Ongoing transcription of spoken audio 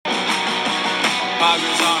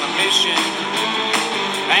Padres on a mission,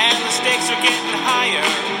 and the stakes are getting higher.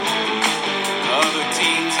 Other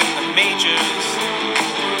teams in the majors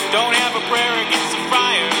don't have a prayer against the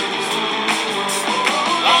Friars.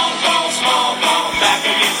 Long ball, small ball, back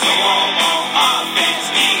against the wall.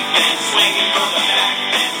 Offense, defense, swinging from the back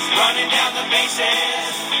fence, running down the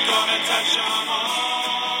bases, gonna touch them all.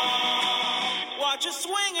 Watch a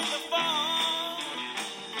swing in the fall.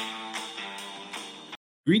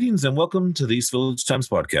 Greetings and welcome to the East Village Times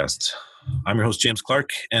podcast. I'm your host, James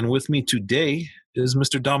Clark, and with me today is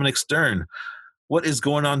Mr. Dominic Stern. What is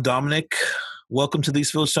going on, Dominic? Welcome to the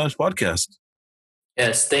East Village Times podcast.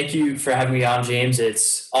 Yes, thank you for having me on, James.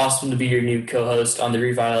 It's awesome to be your new co-host on the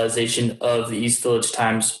revitalization of the East Village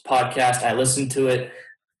Times podcast. I listened to it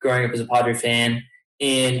growing up as a Padre fan,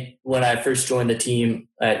 and when I first joined the team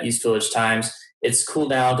at East Village Times, it's cool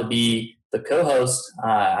now to be the co-host.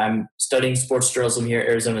 I'm studying sports journalism here at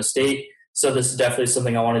Arizona State, so this is definitely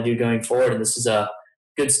something I want to do going forward, and this is a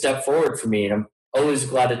good step forward for me, and I'm always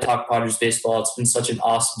glad to talk Padres baseball. It's been such an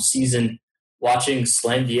awesome season watching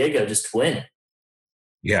Slam Diego just win.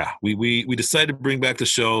 Yeah, we decided to bring back the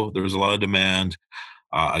show. There was a lot of demand.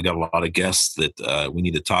 I got a lot of guests that we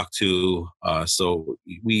need to talk to. So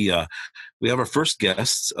we have our first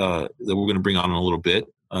guest that we're going to bring on in a little bit.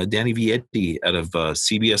 Danny Vietti out of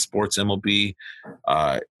CBS Sports MLB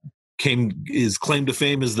his claim to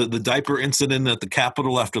fame is the diaper incident at the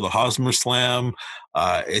Capitol after the Hosmer Slam.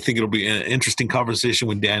 I think it'll be an interesting conversation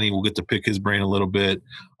with Danny. We'll get to pick his brain a little bit.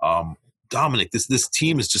 Dominic, this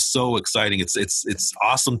team is just so exciting. It's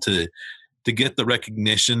awesome to get the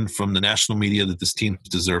recognition from the national media that this team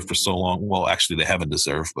deserved for so long. Well, actually, they haven't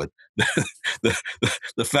deserved, but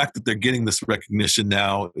the fact that they're getting this recognition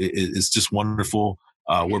now is just wonderful.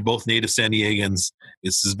 We're both native San Diegans.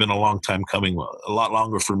 This has been a long time coming, a lot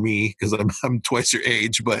longer for me because I'm twice your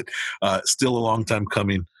age, but still a long time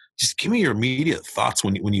coming. Just give me your immediate thoughts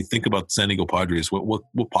when you think about San Diego Padres.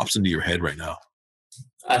 What pops into your head right now?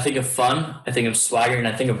 I think of fun, I think of swagger, and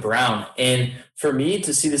I think of Brown. And for me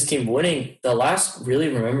to see this team winning, the last really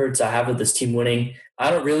remembrance I have of this team winning,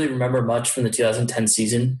 I don't really remember much from the 2010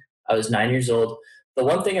 season. I was 9 years old. The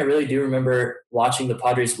one thing I really do remember watching the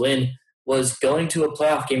Padres win was going to a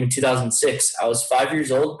playoff game in 2006. I was 5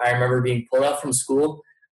 years old. I remember being pulled out from school.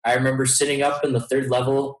 I remember sitting up in the third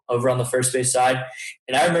level over on the first base side.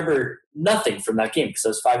 And I remember nothing from that game because I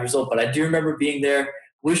was 5 years old. But I do remember being there.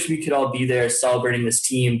 Wish we could all be there celebrating this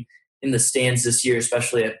team in the stands this year,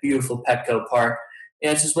 especially at beautiful Petco Park.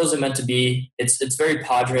 And it just wasn't meant to be. It's very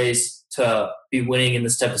Padres to be winning in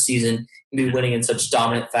this type of season and be winning in such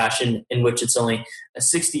dominant fashion in which it's only a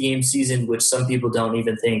 60-game season, which some people don't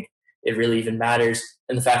even think it really even matters.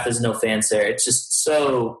 And the fact there's no fans there, it's just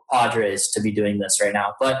so Padres to be doing this right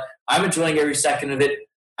now. But I'm enjoying every second of it.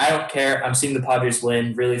 I don't care. I'm seeing the Padres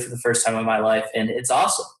win really for the first time in my life, and it's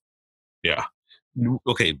awesome. Yeah.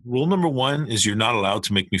 Okay, rule number one is you're not allowed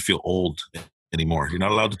to make me feel old anymore. You're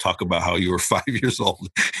not allowed to talk about how you were 5 years old.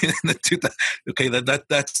 Okay,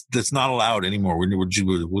 that's not allowed anymore.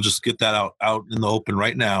 We'll just get that out in the open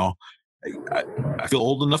right now. I feel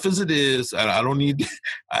old enough as it is. I don't need.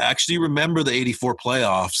 I actually remember the '84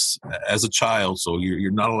 playoffs as a child, so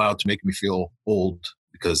you're not allowed to make me feel old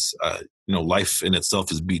because life in itself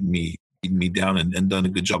has beaten me down and done a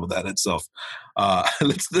good job of that itself.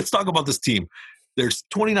 Let's talk about this team. There's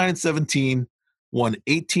 29-17, won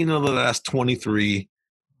 18 of the last 23.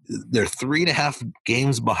 They're 3.5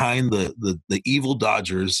 games behind the evil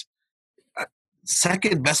Dodgers.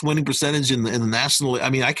 Second best winning percentage in the national. I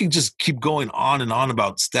mean, I can just keep going on and on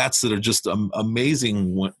about stats that are just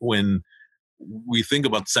amazing when we think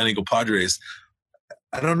about the San Diego Padres.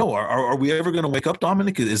 I don't know. Are we ever going to wake up,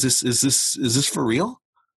 Dominic? Is this for real?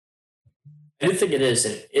 I do think it is.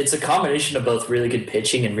 It's a combination of both really good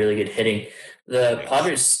pitching and really good hitting. The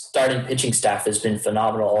Padres starting pitching staff has been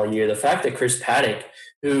phenomenal all year. The fact that Chris Paddack,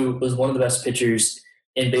 who was one of the best pitchers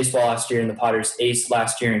in baseball last year and the Padres ace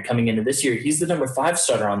last year and coming into this year, he's the number 5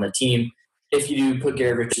 starter on the team. If you do put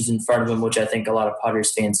Garrett Richards in front of him, which I think a lot of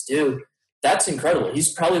Padres fans do, that's incredible.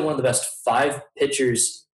 He's probably one of the best 5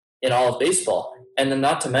 pitchers in all of baseball. And then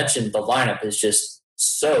not to mention the lineup is just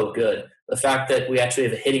so good. The fact that we actually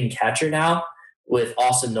have a hitting catcher now with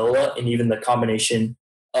Austin Nola and even the combination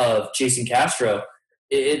of Jason Castro,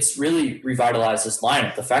 it's really revitalized this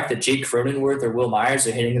lineup. The fact that Jake Cronenworth or Will Myers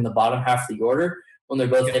are hitting in the bottom half of the order when they're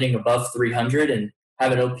both hitting above 300 and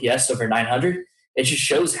have an OPS over 900, it just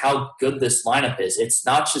shows how good this lineup is. It's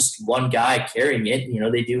not just one guy carrying it.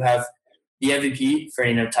 They do have the MVP,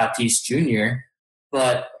 Fernando Tatis Jr.,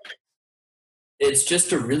 but it's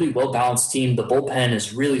just a really well-balanced team. The bullpen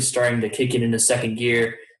is really starting to kick it into second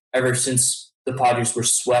gear ever since the Padres were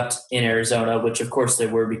swept in Arizona, which of course they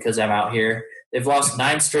were because I'm out here. They've lost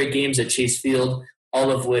 9 straight games at Chase Field,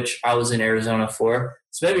 all of which I was in Arizona for.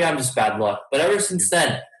 So maybe I'm just bad luck. But ever since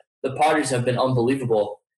then, the Padres have been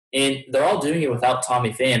unbelievable. And they're all doing it without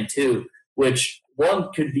Tommy Pham, too, which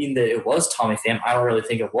one could mean that it was Tommy Pham. I don't really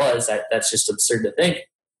think it was. That's just absurd to think.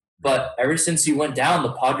 But ever since he went down,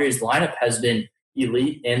 the Padres lineup has been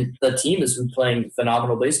elite, and the team has been playing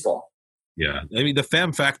phenomenal baseball. Yeah, I mean, the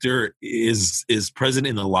Pham factor is present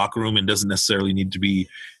in the locker room and doesn't necessarily need to be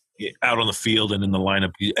out on the field and in the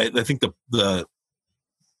lineup. I think the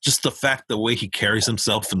just the fact, the way he carries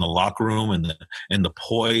himself in the locker room and the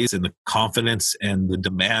poise and the confidence and the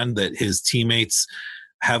demand that his teammates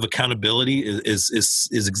have accountability is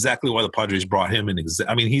exactly why the Padres brought him in.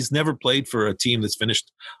 I mean, he's never played for a team that's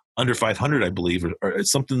finished under 500, I believe, or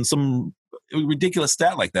some ridiculous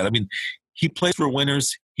stat like that. I mean, he plays for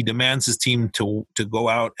winners. He demands his team to go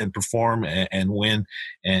out and perform and win,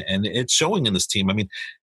 and it's showing in this team. I mean,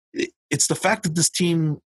 it's the fact that this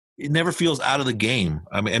team, it never feels out of the game.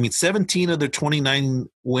 I mean, 17 of their 29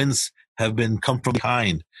 wins have come from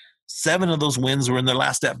behind. 7 of those wins were in their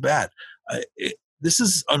last at bat. This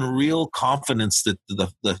is unreal confidence that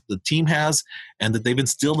the team has, and that they've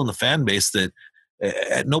instilled in the fan base, that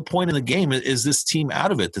at no point in the game is this team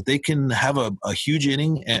out of it, that they can have a huge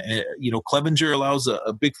inning. Clevenger allows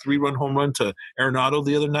a big 3-run home run to Arenado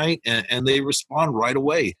the other night, and they respond right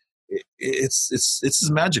away. It's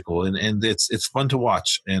magical, and it's fun to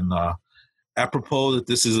watch. And apropos that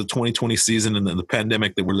this is a 2020 season and the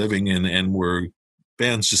pandemic that we're living in, and where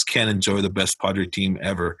fans just can't enjoy the best Padre team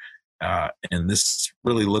ever. And this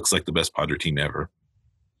really looks like the best Padre team ever.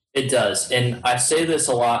 It does. And I say this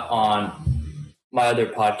a lot on my other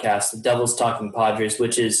podcast, The Devil's Talking Padres,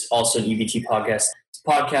 which is also an EBT podcast. It's a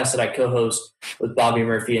podcast that I co-host with Bobby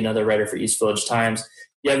Murphy, another writer for East Village Times. If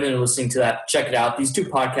you haven't been listening to that, check it out. These 2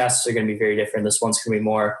 podcasts are going to be very different. This one's going to be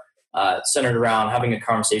more centered around having a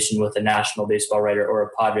conversation with a national baseball writer or a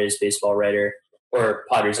Padres baseball writer or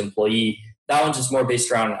Padres employee. That one's just more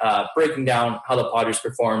based around breaking down how the Padres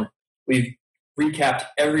performed. We've recapped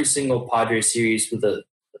every single Padres series with the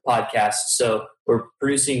podcast. So we're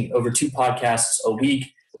producing over 2 podcasts a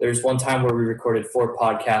week. There's one time where we recorded 4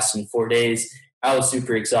 podcasts in 4 days. I was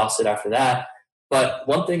super exhausted after that. But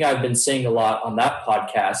one thing I've been saying a lot on that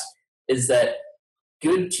podcast is that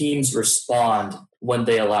good teams respond when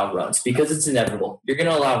they allow runs, because it's inevitable. You're going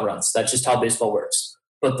to allow runs. That's just how baseball works.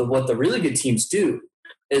 But what the really good teams do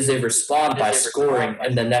is they respond by scoring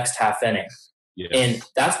in the next half inning. Yes. And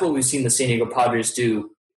that's what we've seen the San Diego Padres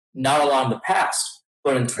do, not a lot in the past.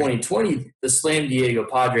 But in 2020, the Slam Diego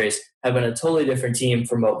Padres have been a totally different team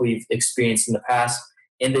from what we've experienced in the past.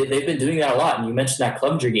 And they've been doing that a lot. And you mentioned that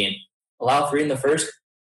Clevenger game. Allow 3 in the first,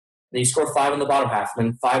 then you score 5 in the bottom half, and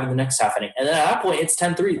then 5 in the next half inning. And then at that point, it's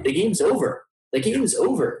 10-3. The game's over. The game is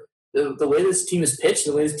over. The way this team is pitched,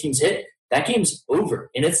 the way this team's hit, that game's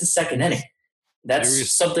over. And it's the second inning.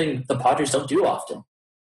 That's something the Padres don't do often.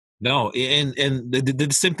 No, and they did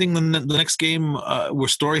the same thing in the next game where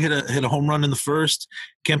Story hit a home run in the first.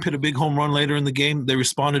 Kemp hit a big home run later in the game. They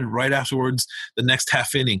responded right afterwards the next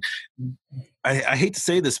half inning. I hate to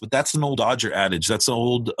say this, but that's an old Dodger adage. That's an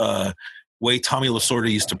old way Tommy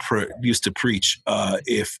Lasorda used to preach.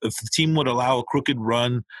 If the team would allow a crooked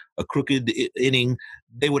run, a crooked inning,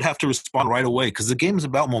 they would have to respond right away, because the game is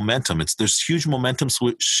about momentum. There's huge momentum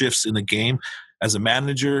shifts in the game. As a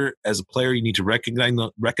manager, as a player, you need to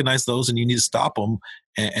recognize those, and you need to stop them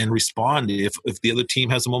and respond if the other team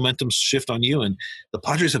has a momentum shift on you. And the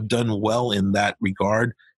Padres have done well in that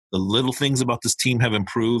regard. The little things about this team have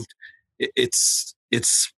improved. It's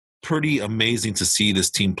pretty amazing to see this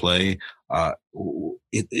team play.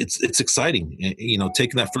 It's exciting.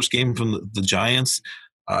 Taking that first game from the Giants,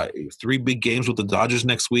 3 big games with the Dodgers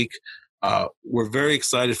next week. We're very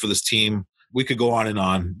excited for this team. We could go on and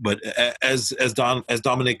on, but as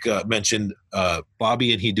Dominic mentioned,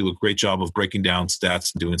 Bobby and he do a great job of breaking down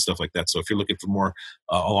stats and doing stuff like that. So if you're looking for more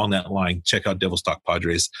along that line, check out Devil's Talk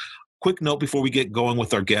Padres. Quick note before we get going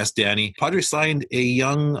with our guest, Danny. Padres signed a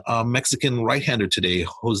young Mexican right-hander today,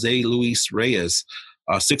 Jose Luis Reyes,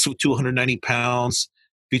 6'2", 290 pounds,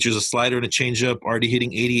 features a slider and a changeup, already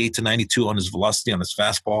hitting 88 to 92 on his velocity on his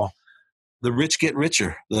fastball. The rich get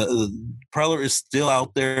richer. The Preller is still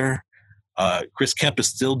out there. Chris Kemp is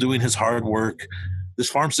still doing his hard work. This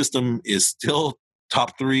farm system is still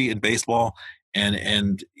top 3 in baseball,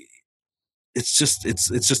 and it's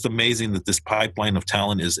just amazing that this pipeline of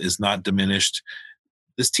talent is not diminished.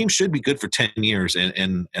 This team should be good for 10 years,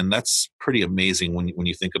 and that's pretty amazing when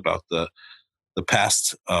you think about the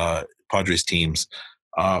past Padres teams.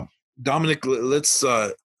 Dominic, let's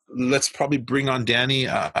let's probably bring on Danny.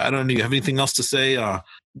 I don't know. You have anything else to say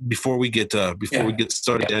before we get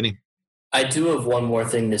started, Danny? I do have one more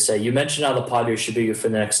thing to say. You mentioned how the Padres should be good for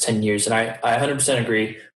the next 10 years, and I 100%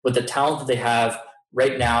 agree with the talent that they have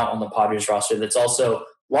right now on the Padres roster that's also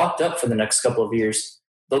locked up for the next couple of years.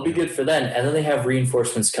 They'll be good for then, and then they have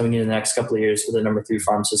reinforcements coming in the next couple of years with the number 3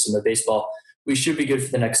 farm system of baseball. We should be good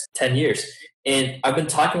for the next 10 years. And I've been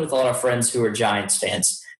talking with a lot of friends who are Giants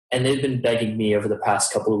fans, and they've been begging me over the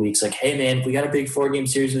past couple of weeks, like, hey, man, we got a big 4-game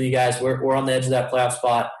series with you guys. We're on the edge of that playoff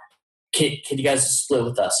spot. Can you guys split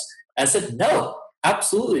with us? I said, no,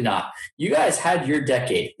 absolutely not. You guys had your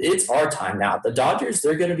decade. It's our time now. The Dodgers,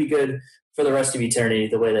 they're going to be good for the rest of eternity,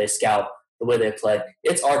 the way they scout, the way they play.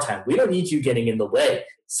 It's our time. We don't need you getting in the way.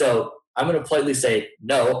 So I'm going to politely say,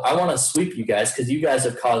 no, I want to sweep you guys because you guys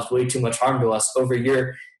have caused way too much harm to us over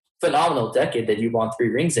your phenomenal decade that you won 3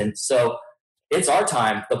 rings in. So it's our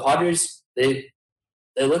time. The Padres, they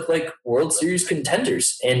look like World Series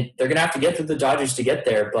contenders, and they're going to have to get through the Dodgers to get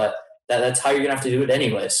there, but that's how you're going to have to do it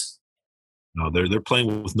anyways. No, they're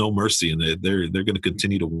playing with no mercy, and they're going to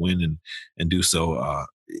continue to win and do so.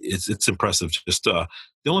 It's impressive. Just the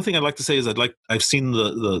only thing I'd like to say is I've seen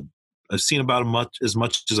I've seen about as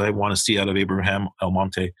much as I want to see out of Abraham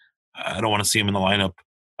Almonte. I don't want to see him in the lineup.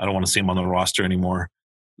 I don't want to see him on the roster anymore.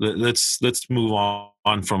 Let's move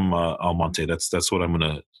on from Almonte. That's what I'm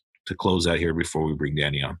going to close out here before we bring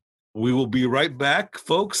Danny on. We will be right back,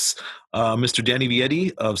 folks. Mr. Danny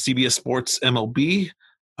Vietti of CBS Sports MLB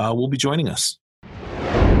will be joining us.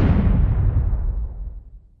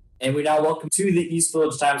 And we now welcome to the East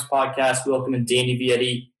Village Times podcast. We welcome in Danny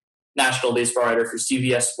Vietti, national baseball writer for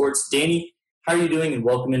CBS Sports. Danny, how are you doing? And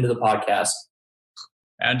welcome into the podcast.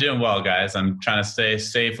 I'm doing well, guys. I'm trying to stay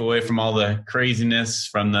safe away from all the craziness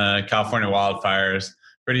from the California wildfires.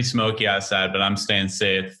 Pretty smoky outside, but I'm staying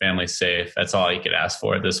safe, family safe. That's all you could ask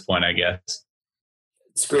for at this point, I guess.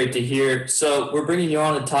 It's great to hear. So we're bringing you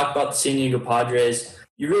on to talk about the San Diego Padres.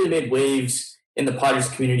 You really made waves in the Padres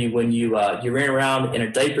community when you ran around in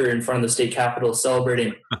a diaper in front of the state capitol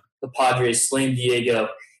celebrating the Padres slaying Diego,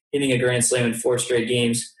 hitting a grand slam in 4 straight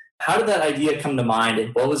games. How did that idea come to mind,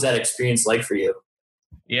 and what was that experience like for you?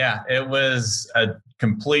 Yeah, it was a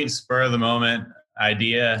complete spur of the moment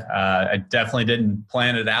idea. I definitely didn't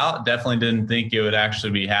plan it out. Definitely didn't think it would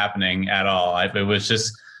actually be happening at all. It was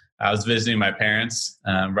just, I was visiting my parents,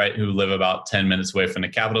 who live about 10 minutes away from the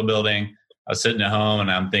Capitol building. I was sitting at home and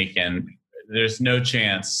I'm thinking, there's no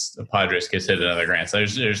chance the Padres gets hit another grand slam.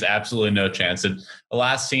 There's absolutely no chance. The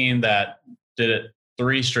last team that did it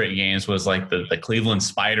 3 straight games was like the Cleveland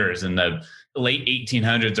Spiders in the late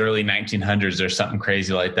 1800s, early 1900s or something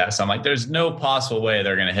crazy like that. So I'm like, there's no possible way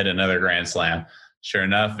they're going to hit another grand slam. Sure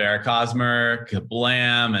enough, Vera Cosmer,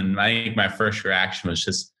 kablam, and I think my first reaction was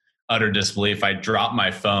just utter disbelief. I dropped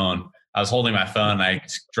my phone. I was holding my phone. I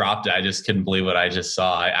dropped it. I just couldn't believe what I just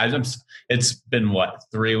saw. It's been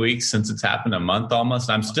 3 weeks since it's happened, a month almost.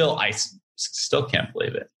 I still can't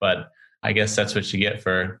believe it. But I guess that's what you get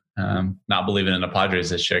for not believing in the Padres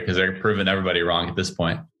this year, because they're proving everybody wrong at this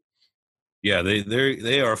point. Yeah,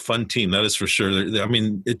 they are a fun team. That is for sure. I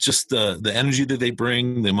mean, it's just the energy that they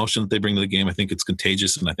bring, the emotion that they bring to the game. I think it's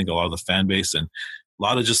contagious, and I think a lot of the fan base and a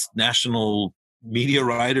lot of just national media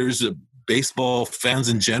writers, baseball fans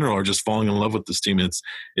in general, are just falling in love with this team.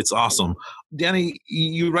 It's awesome. Danny,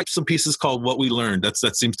 you write some pieces called "What We Learned." That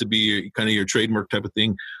seems to be kind of your trademark type of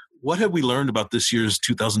thing. What have we learned about this year's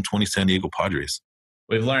 2020 San Diego Padres?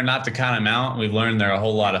 We've learned not to count them out. We've learned they're a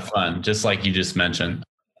whole lot of fun, just like you just mentioned.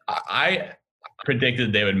 I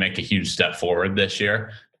predicted they would make a huge step forward this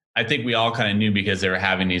year. I think we all kind of knew because they were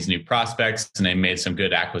having these new prospects and they made some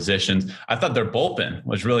good acquisitions. I thought their bullpen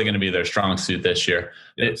was really going to be their strong suit this year.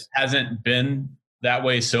 Yes. It hasn't been that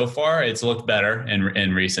way so far. It's looked better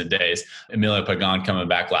in recent days. Emilio Pagan coming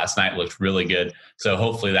back last night looked really good. So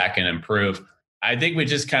hopefully that can improve. I think we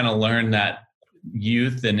just kind of learned that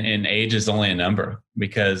youth and age is only a number,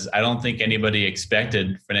 because I don't think anybody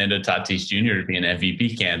expected Fernando Tatis Jr. to be an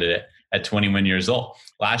MVP candidate at 21 years old.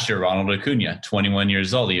 Last year, Ronald Acuna, 21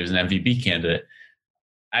 years old, he was an MVP candidate.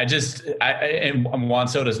 And Juan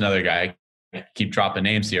Soto's another guy. I keep dropping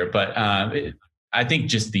names here, but I think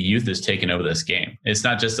just the youth has taken over this game. It's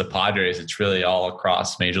not just the Padres. It's really all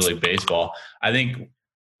across Major League Baseball. I think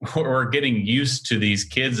we're getting used to these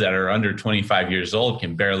kids that are under 25 years old,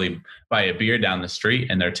 can barely buy a beer down the street,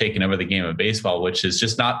 and they're taking over the game of baseball, which is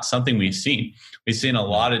just not something we've seen. We've seen a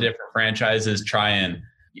lot of different franchises try and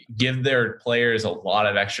give their players a lot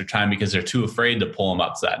of extra time because they're too afraid to pull them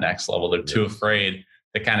up to that next level. They're too afraid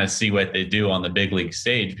to kind of see what they do on the big league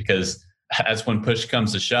stage, because that's when push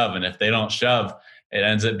comes to shove. And if they don't shove, it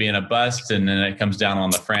ends up being a bust, and then it comes down on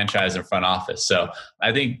the franchise and front office. So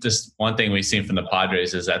I think just one thing we've seen from the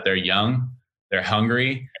Padres is that they're young, they're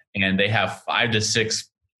hungry, and they have 5 to 6,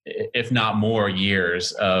 if not more,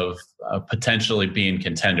 years of potentially being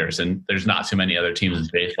contenders. And there's not too many other teams in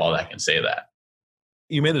baseball that can say that.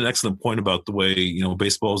 You made an excellent point about the way,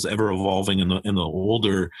 baseball is ever evolving, in the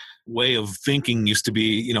older way of thinking used to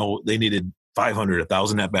be, they needed 500,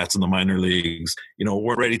 1,000 at-bats in the minor leagues.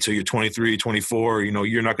 We're ready till you're 23, 24.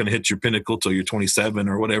 You're not going to hit your pinnacle till you're 27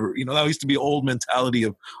 or whatever. That used to be old mentality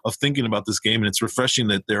of thinking about this game. And it's refreshing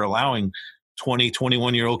that they're allowing 20,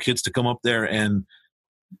 21-year-old kids to come up there and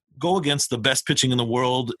go against the best pitching in the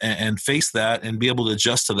world and face that and be able to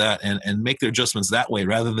adjust to that and make their adjustments that way,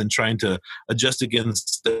 rather than trying to adjust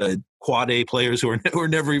against quad A players who are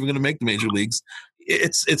never even going to make the major leagues.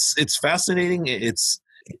 It's fascinating.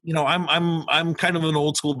 I'm kind of an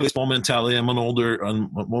old school baseball mentality. I'm an older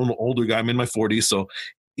guy. I'm in my 40s. So,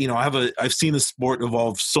 I've seen the sport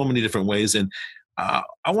evolve so many different ways. And I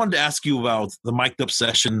wanted to ask you about the mic'd up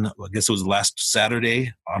session. I guess it was last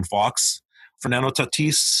Saturday on Fox. Fernando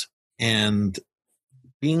Tatis, and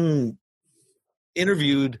being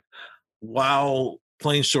interviewed while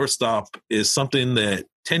playing shortstop is something that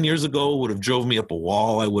 10 years ago would have drove me up a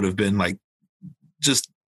wall. I would have been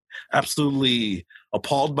just absolutely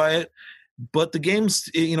appalled by it. But the game's,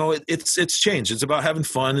 it's changed. It's about having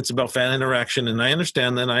fun. It's about fan interaction. And I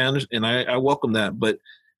understand that. I welcome that. But,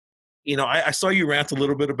 I saw you rant a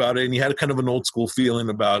little bit about it, and you had kind of an old school feeling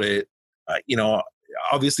about it.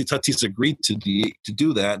 Obviously Tatis agreed to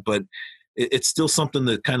do that, but it's still something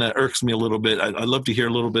that kind of irks me a little bit. I'd love to hear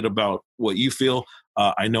a little bit about what you feel.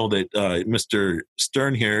 I know that Mr.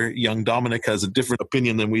 Stern here, young Dominic, has a different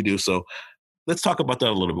opinion than we do. So let's talk about that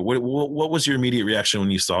a little bit. What was your immediate reaction when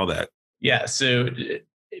you saw that? Yeah, so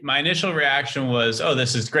my initial reaction was, oh,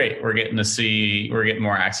 this is great. We're getting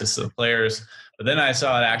more access to the players. But then I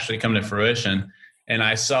saw it actually come to fruition, and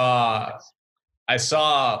I saw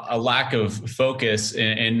a lack of focus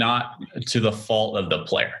and not to the fault of the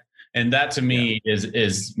player. And that to me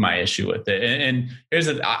is my issue with it. And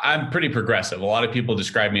I'm pretty progressive. A lot of people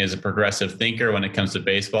describe me as a progressive thinker when it comes to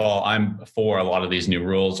baseball. I'm for a lot of these new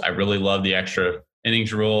rules. I really love the extra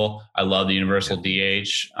innings rule. I love the universal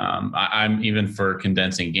DH. I'm even for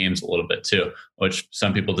condensing games a little bit too, which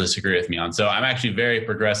some people disagree with me on. So I'm actually very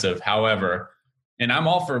progressive. However, and I'm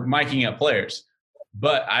all for miking up players,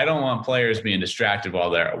 but I don't want players being distracted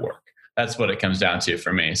while they're at work. That's what it comes down to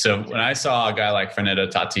for me. So when I saw a guy like Fernando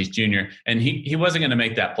Tatis Jr., and he wasn't going to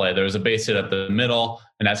make that play. There was a base hit up the middle,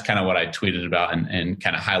 and that's kind of what I tweeted about and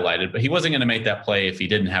kind of highlighted. But he wasn't going to make that play if he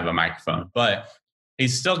didn't have a microphone. But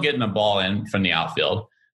he's still getting a ball in from the outfield.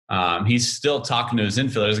 He's still talking to his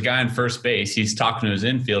infielder. There's a guy on first base. He's talking to his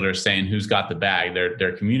infielder saying who's got the bag.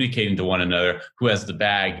 They're communicating to one another who has the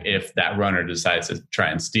bag if that runner decides to try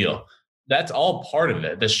and steal. That's all part of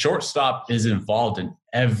it. The shortstop is involved in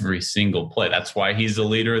every single play. That's why he's the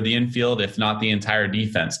leader of the infield, if not the entire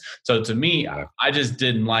defense. So to me, I just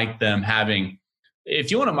didn't like them having,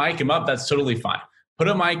 if you want to mic him up, that's totally fine. Put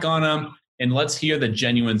a mic on him and let's hear the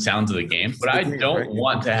genuine sounds of the game. What I don't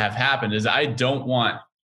want to have happen is I don't want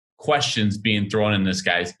questions being thrown in this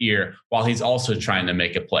guy's ear while he's also trying to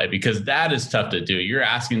make a play, because that is tough to do. You're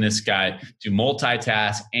asking this guy to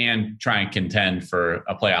multitask and try and contend for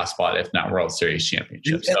a playoff spot, if not World Series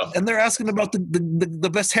championship. And they're asking about the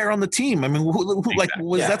best hair on the team. I mean,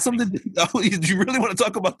 that something? Do you really want to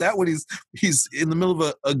talk about that when he's in the middle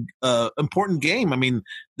of a important game? I mean,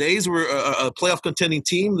 the A's were a playoff contending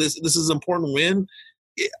team. This is an important win.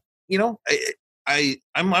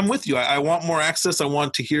 I'm with you. I want more access. I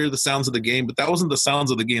want to hear the sounds of the game, but that wasn't the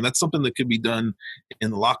sounds of the game. That's something that could be done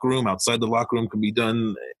in the locker room, outside the locker room, can be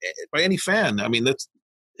done by any fan. I mean, it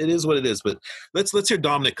is what it is. But let's hear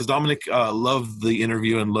Dominic, because Dominic loved the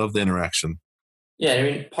interview and loved the interaction. Yeah, I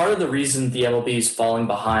mean, part of the reason the MLB is falling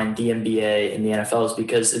behind the NBA and the NFL is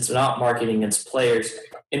because it's not marketing its players.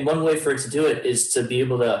 And one way for it to do it is to be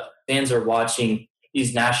able to, fans are watching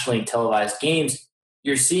these nationally televised games,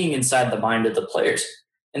 you're seeing inside the mind of the players.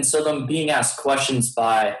 And so them being asked questions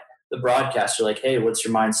by the broadcaster, like, hey, what's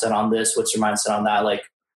your mindset on this? What's your mindset on that? Like,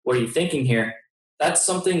 what are you thinking here? That's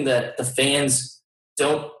something that the fans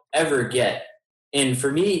don't ever get. And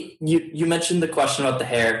for me, you mentioned the question about the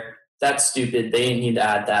hair. That's stupid. They didn't need to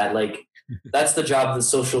add that. Like, that's the job of the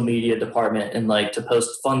social media department, and like to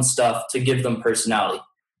post fun stuff to give them personality.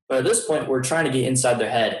 But at this point, we're trying to get inside their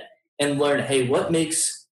head and learn, hey, what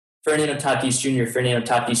makes Fernando Tatis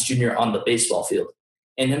Jr. on the baseball field,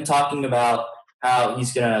 and him talking about how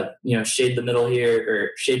he's going to, shade the middle here or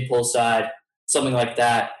shade pull side, something like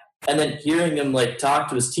that. And then hearing him like talk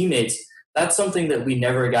to his teammates, that's something that we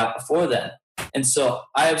never got before then. And so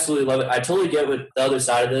I absolutely love it. I totally get what the other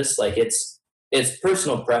side of this, like it's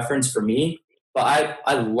personal preference for me, but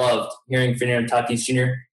I loved hearing Fernando Tatis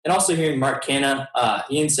Jr. and also hearing Mark Canha.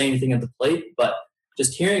 He didn't say anything at the plate, but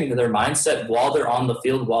just hearing their mindset while they're on the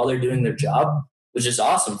field, while they're doing their job was just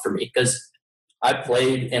awesome for me, because I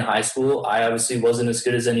played in high school. I obviously wasn't as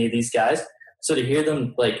good as any of these guys. So to hear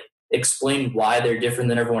them like explain why they're different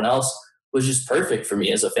than everyone else was just perfect for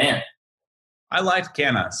me as a fan. I liked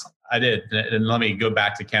Canha's. I did. And let me go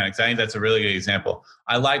back to Canha, because I think that's a really good example.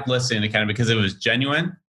 I liked listening to Canha because it was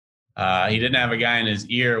genuine. He didn't have a guy in his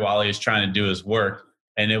ear while he was trying to do his work.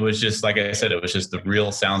 And it was just, like I said, it was just the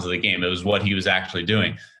real sounds of the game. It was what he was actually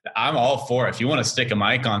doing. I'm all for it if you want to stick a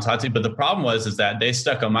mic on Tatis. But the problem is that they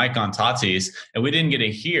stuck a mic on Tatis, and we didn't get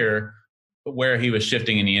to hear where he was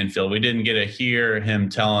shifting in the infield. We didn't get to hear him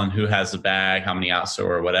telling who has the bag, how many outs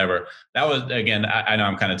or whatever. That was, again, I know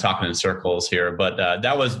I'm kind of talking in circles here, but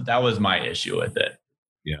that was my issue with it.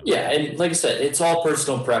 Yeah, and like I said, it's all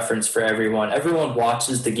personal preference for everyone. Everyone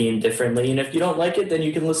watches the game differently, and if you don't like it, then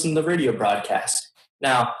you can listen to the radio broadcast.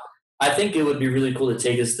 Now, I think it would be really cool to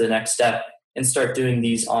take us to the next step and start doing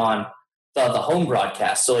these on the home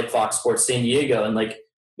broadcast, so like Fox Sports San Diego, and like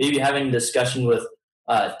maybe having a discussion with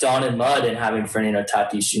Don and Mud and having Fernando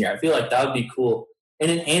Tatis Jr. I feel like that would be cool, and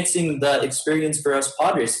enhancing the experience for us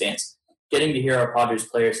Padres fans, getting to hear our Padres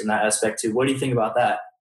players in that aspect too. What do you think about that?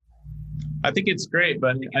 I think it's great,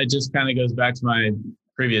 but it just kind of goes back to my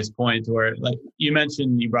previous point where, like you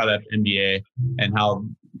mentioned, you brought up NBA and how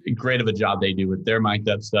great of a job they do with their mic'd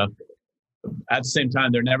up stuff. At the same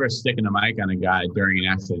time, they're never sticking a mic on a guy during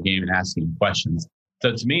an actual game and asking questions.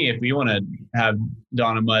 So to me, if you want to have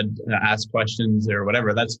Don and Mud ask questions or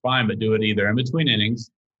whatever, that's fine, but do it either in between innings.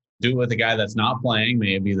 Do it with a guy that's not playing,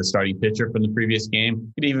 maybe the starting pitcher from the previous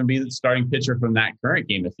game. It could even be the starting pitcher from that current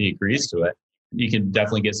game if he agrees to it. You can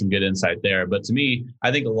definitely get some good insight there. But to me,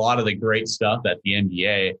 I think a lot of the great stuff that the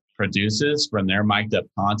NBA produces from their mic'd up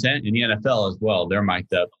content, and the NFL as well, they're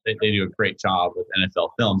mic'd up. They do a great job with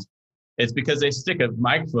NFL films. It's because they stick a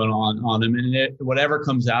microphone on them, and whatever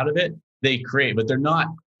comes out of it, they create. But they're not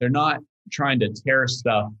trying to tear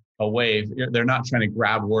stuff away. They're not trying to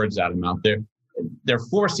grab words out of them out there. They're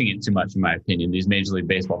forcing it too much, in my opinion, these Major League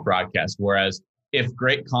Baseball broadcasts. Whereas if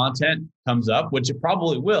great content comes up, which it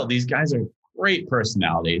probably will, these guys are great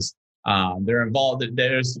personalities. They're involved.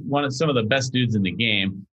 There's some of the best dudes in the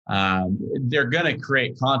game. They're going to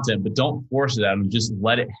create content, but don't force it out and just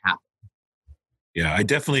let it happen. Yeah, I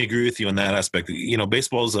definitely agree with you on that aspect. You know,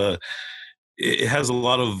 baseball it has a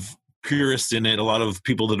lot of purists in it, a lot of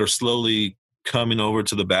people that are slowly coming over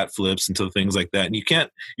to the bat flips and to things like that. And you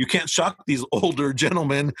can't shock these older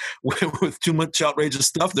gentlemen with too much outrageous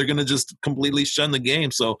stuff. They're going to just completely shun the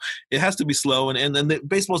game. So it has to be slow. And then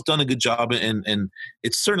baseball's done a good job, and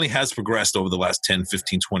it certainly has progressed over the last 10,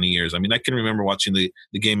 15, 20 years. I mean, I can remember watching the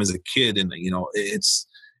game as a kid, and, you know, it's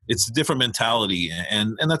a different mentality,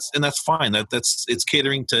 and that's fine. It's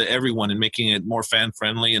catering to everyone and making it more fan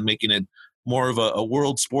friendly and making it more of a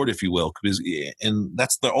world sport, if you will, and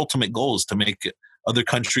that's the ultimate goal, is to make other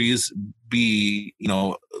countries be, you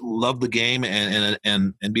know, love the game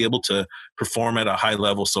and be able to perform at a high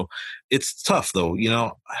level. So it's tough, though. You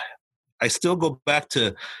know, I still go back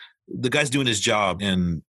to the guy's doing his job,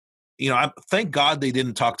 and, you know, thank God they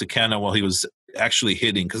didn't talk to Canha while he was actually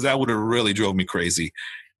hitting, because that would have really drove me crazy.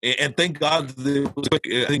 And thank God, I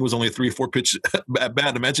think it was only a 3-4 pitch at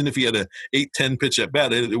bat. Imagine if he had a 8-10 pitch at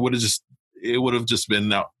bat, it would have just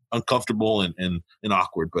been uncomfortable and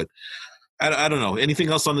awkward. But I don't know. Anything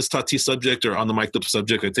else on this Tatis subject or on the mic'd up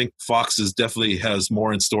subject? I think Fox definitely has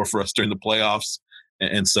more in store for us during the playoffs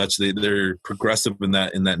and such. They're progressive in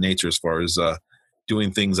that nature as far as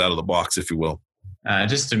doing things out of the box, if you will.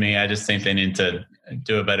 Just to me, I just think they need to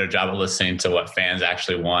do a better job of listening to what fans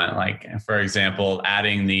actually want. Like, for example,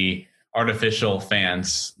 adding the artificial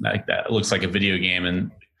fans, like that looks like a video game,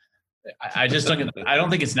 and I don't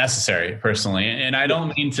think it's necessary personally. And I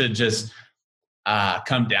don't mean to just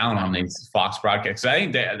come down on these Fox broadcasts. I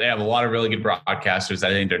think they have a lot of really good broadcasters.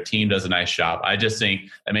 I think their team does a nice job. I just think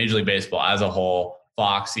that Major League Baseball as a whole,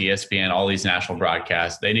 Fox, ESPN, all these national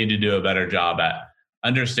broadcasts, they need to do a better job at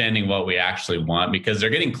understanding what we actually want, because they're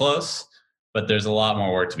getting close, but there's a lot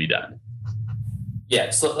more work to be done. Yeah,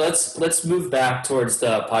 so let's move back towards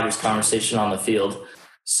the Padres conversation on the field.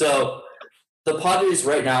 So the Padres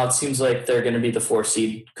right now, it seems like they're going to be the 4th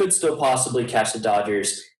seed, could still possibly catch the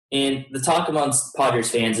Dodgers. And the talk amongst Padres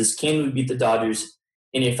fans is, can we beat the Dodgers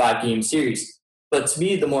in a 5-game series? But to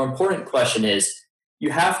me, the more important question is, you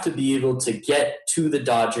have to be able to get to the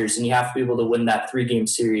Dodgers, and you have to be able to win that 3-game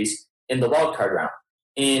series in the wild card round.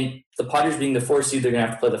 And the Padres being the 4 seed, they're going to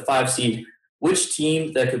have to play the 5 seed. Which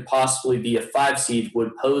team that could possibly be a 5 seed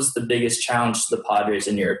would pose the biggest challenge to the Padres,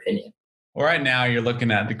 in your opinion? Well, right now you're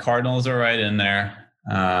looking at the Cardinals are right in there.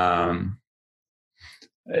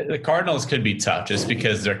 The Cardinals could be tough just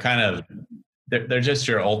because they're just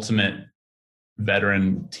your ultimate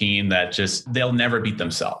veteran team that they'll never beat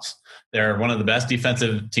themselves. They're one of the best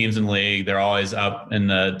defensive teams in the league. They're always up in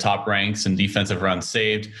the top ranks in defensive runs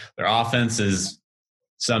saved. Their offense is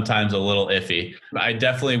sometimes a little iffy. I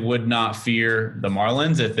definitely would not fear the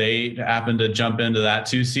Marlins if they happen to jump into that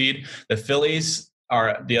 2 seed. The Phillies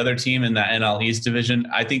are the other team in that NL East division.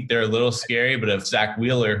 I think they're a little scary, but if Zach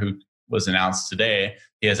Wheeler, who was announced today,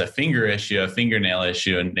 he has a fingernail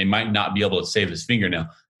issue, and they might not be able to save his fingernail.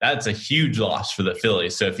 That's a huge loss for the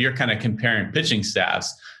Phillies. So if you're kind of comparing pitching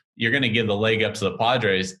staffs, you're going to give the leg up to the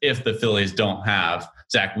Padres if the Phillies don't have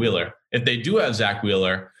Zach Wheeler. If they do have Zach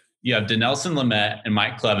Wheeler, you have Dinelson Lamet and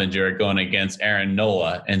Mike Clevenger going against Aaron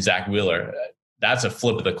Nola and Zach Wheeler. That's a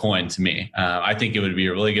flip of the coin to me. I think it would be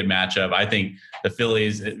a really good matchup. I think the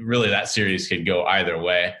Phillies, really that series could go either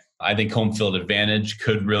way. I think home field advantage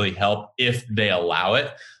could really help if they allow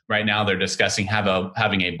it. Right now they're discussing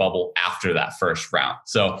having a bubble after that first round.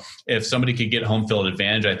 So if somebody could get home field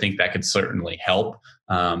advantage, I think that could certainly help.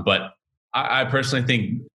 But I personally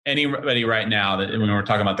think anybody right now that when we're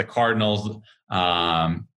talking about the Cardinals,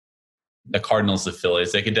 the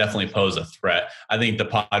Phillies, they could definitely pose a threat. I think the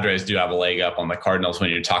Padres do have a leg up on the Cardinals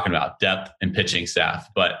when you're talking about depth and pitching staff.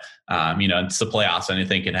 But, it's the playoffs.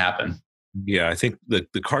 Anything can happen. Yeah, I think the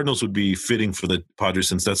Cardinals would be fitting for the Padres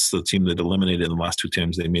since that's the team that eliminated the last 2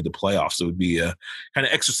 times they made the playoffs. It would be kind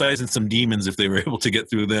of exercising some demons if they were able to get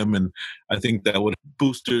through them, and I think that would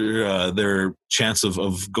boost their chance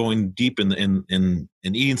of going deep in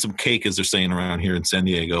eating some cake, as they're saying around here in San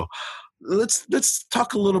Diego. Let's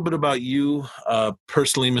talk a little bit about you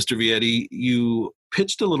personally, Mr. Vietti. You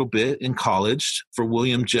pitched a little bit in college for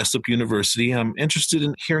William Jessup University. I'm interested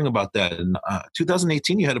in hearing about that. In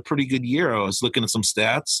 2018, you had a pretty good year. I was looking at some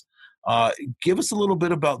stats. Give us a little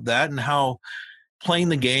bit about that and how playing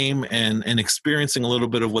the game and experiencing a little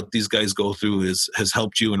bit of what these guys go through has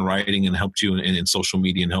helped you in writing and helped you in social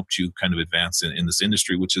media and helped you kind of advance in this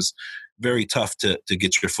industry, which is very tough to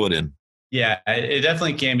get your foot in. Yeah, it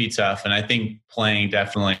definitely can be tough. And I think playing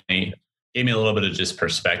definitely gave me a little bit of just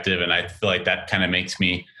perspective. And I feel like that kind of makes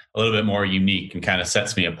me a little bit more unique and kind of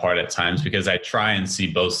sets me apart at times because I try and see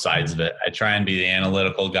both sides of it. I try and be the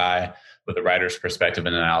analytical guy with the writer's perspective,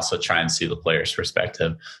 and then I also try and see the player's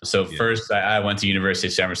perspective. So first I went to University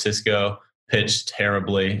of San Francisco, pitched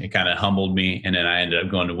terribly. It kind of humbled me. And then I ended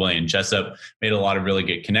up going to William Jessup, made a lot of really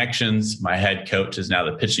good connections. My head coach is now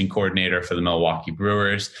the pitching coordinator for the Milwaukee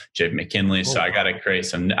Brewers, Jake McKinley. So I got to create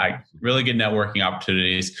some really good networking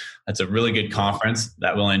opportunities. That's a really good conference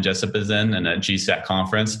that William Jessup is in, and a GSAT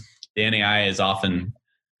conference. The NAI is often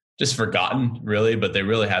just forgotten, really, but they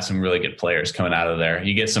really have some really good players coming out of there.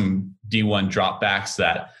 You get some D1 dropbacks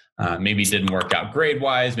that maybe didn't work out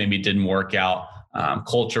grade-wise, maybe didn't work out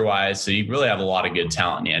culture-wise. So you really have a lot of good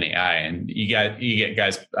talent in the NAI, and you get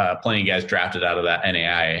guys, plenty of guys drafted out of that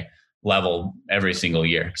NAI level every single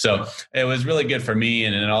year. So it was really good for me.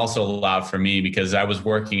 And it also allowed for me, because I was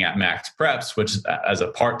working at Max Preps, which is as a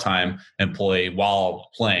part-time employee while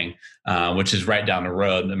playing, which is right down the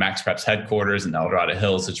road. The Max Preps headquarters in El Dorado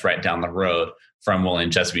Hills, it's right down the road from William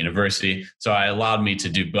Jessup University. So it allowed me to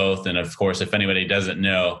do both. And of course, if anybody doesn't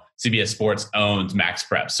know, CBS Sports owns Max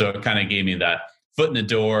Preps. So it kind of gave me that foot in the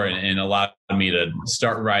door and allowed me to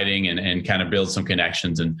start writing and kind of build some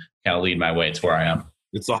connections and kind of lead my way to where I am.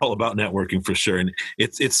 It's all about networking for sure. And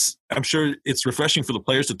it's I'm sure it's refreshing for the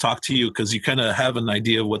players to talk to you because you kind of have an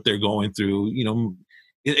idea of what they're going through. You know,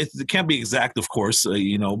 it can't be exact, of course,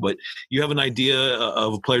 but you have an idea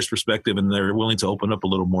of a player's perspective, and they're willing to open up a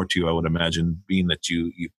little more to you, I would imagine, being that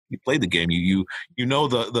you played the game. You know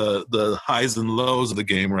the highs and lows of the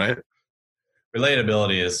game, right?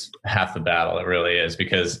 Relatability is half the battle. It really is,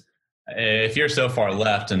 because if you're so far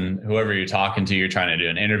left and whoever you're talking to, you're trying to do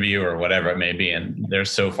an interview or whatever it may be, and they're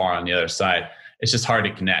so far on the other side, it's just hard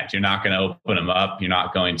to connect. You're not going to open them up. You're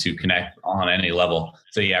not going to connect on any level.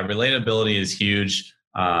 So yeah, relatability is huge.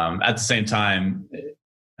 At the same time,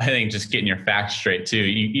 I think just getting your facts straight too,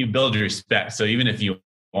 you build your respect. So even if you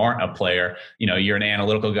aren't a player, you're an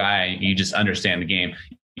analytical guy, you just understand the game.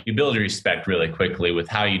 You build your respect really quickly with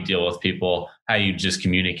how you deal with people, how you just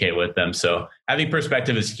communicate with them. So having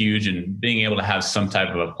perspective is huge, and being able to have some type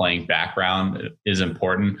of a playing background is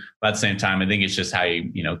important. But at the same time, I think it's just how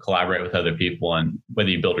you, collaborate with other people and whether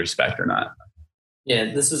you build respect or not.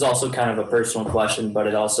 Yeah, this is also kind of a personal question, but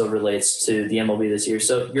it also relates to the MLB this year.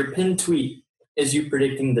 So your pinned tweet is you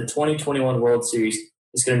predicting the 2021 World Series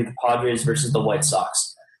is going to be the Padres versus the White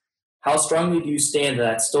Sox. How strongly do you stand that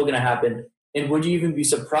that's still going to happen? And would you even be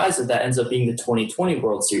surprised if that ends up being the 2020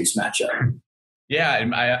 World Series matchup? Yeah,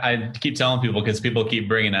 I keep telling people, because people keep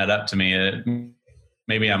bringing that up to me.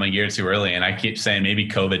 Maybe I'm a year too early, and I keep saying maybe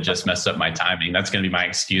COVID just messed up my timing. That's going to be my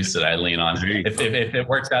excuse that I lean on. If it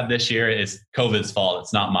works out this year, it's COVID's fault.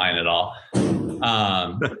 It's not mine at all.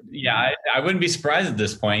 I wouldn't be surprised at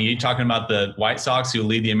this point. You're talking about the White Sox, who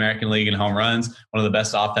lead the American League in home runs, one of the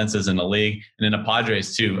best offenses in the league, and then the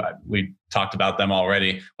Padres too. We talked about them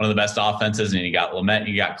already. One of the best offenses, and you got Lamet,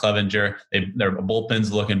 you got Clevenger. Their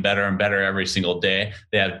bullpen's looking better and better every single day.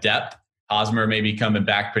 They have depth. Hosmer may be coming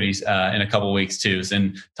back pretty in a couple of weeks too.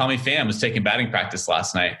 And Tommy Pham was taking batting practice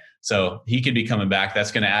last night, so he could be coming back.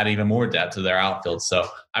 That's going to add even more depth to their outfield. So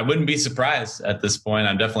I wouldn't be surprised at this point.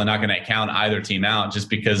 I'm definitely not going to count either team out, just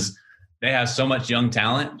because they have so much young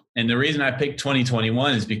talent. And the reason I picked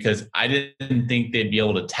 2021 is because I didn't think they'd be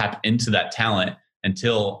able to tap into that talent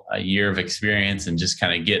until a year of experience and just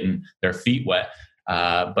kind of getting their feet wet.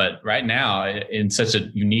 But right now, in such a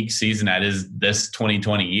unique season that is this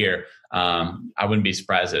 2020 year, I wouldn't be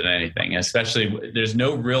surprised at anything, especially there's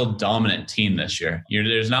no real dominant team this year.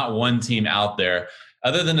 There's not one team out there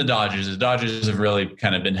other than the Dodgers. The Dodgers have really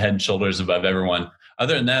kind of been head and shoulders above everyone.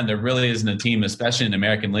 Other than that, there really isn't a team, especially in the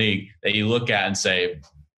American League, that you look at and say,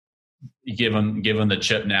 give them the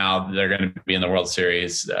chip now, they're going to be in the World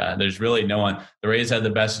Series. There's really no one. The Rays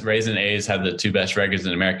and A's had the two best records in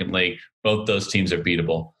the American League. Both those teams are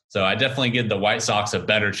beatable. So I definitely give the White Sox a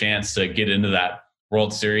better chance to get into that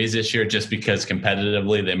World Series this year, just because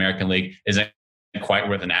competitively the American League isn't quite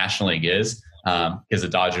where the National League is, because the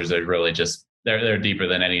Dodgers are really just they're deeper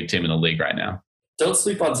than any team in the league right now. Don't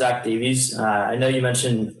sleep on Zach Davies. I know you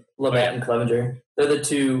mentioned Lamet and Clevenger. They're the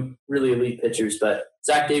two really elite pitchers, but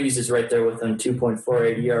Zach Davies is right there with them,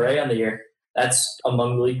 2.48 ERA on the year. That's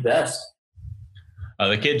among the league best.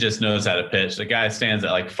 The kid just knows how to pitch. The guy stands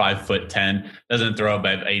at like 5'10", doesn't throw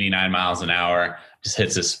above 89 miles an hour, just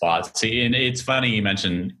hits his spots. See, and it's funny you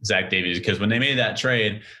mentioned Zach Davies, because when they made that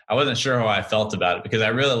trade, I wasn't sure how I felt about it, because I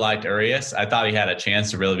really liked Urias. I thought he had a chance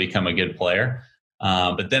to really become a good player.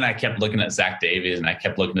 But then I kept looking at Zach Davies, and I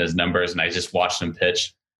kept looking at his numbers, and I just watched him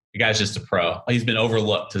pitch. The guy's just a pro. He's been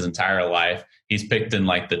overlooked his entire life. He's picked in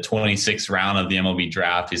like the 26th round of the MLB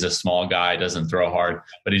draft. He's a small guy, doesn't throw hard,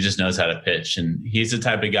 but he just knows how to pitch. And he's the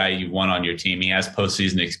type of guy you want on your team. He has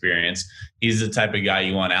postseason experience. He's the type of guy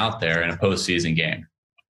you want out there in a postseason game.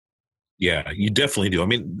 Yeah, you definitely do. I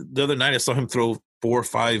mean, the other night I saw him throw 4,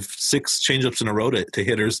 5, 6 changeups in a row to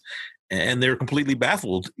hitters, and they're completely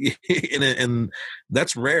baffled. and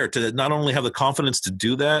that's rare, to not only have the confidence to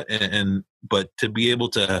do that, but to be able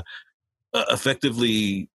to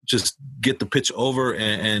effectively just get the pitch over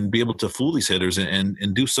and be able to fool these hitters and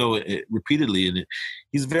do so repeatedly. And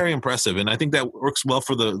he's very impressive. And I think that works well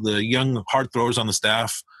for the young hard throwers on the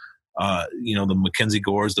staff. The Mackenzie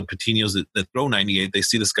Gores, the Patinos that throw 98, they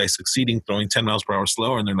see this guy succeeding, throwing 10 miles per hour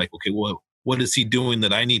slower, and they're like, okay, well, what is he doing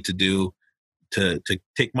that I need to do to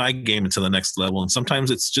take my game into the next level? And sometimes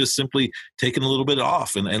it's just simply taking a little bit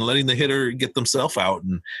off and letting the hitter get themselves out.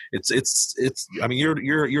 And it's I mean,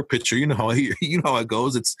 you're a pitcher, you know how it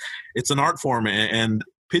goes. It's an art form, and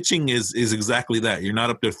pitching is exactly that. You're not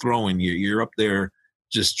up there throwing, you're up there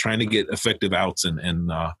just trying to get effective outs. And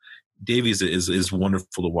Davies is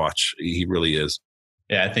wonderful to watch. He really is.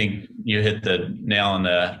 Yeah, I think you hit the nail on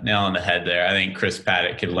the head there. I think Chris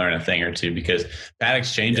Paddack could learn a thing or two, because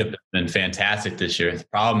Paddack's changeup has been fantastic this year. The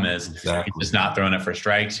problem is he's just not throwing it for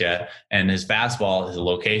strikes yet, and his fastball, his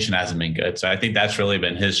location hasn't been good. So I think that's really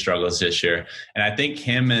been his struggles this year. And I think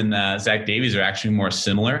him and Zach Davies are actually more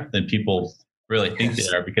similar than people really think they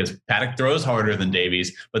are, because Paddack throws harder than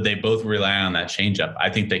Davies, but they both rely on that changeup. I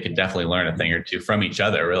think they could definitely learn a thing or two from each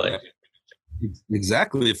other, really.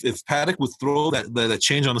 Exactly. If Paddack would throw that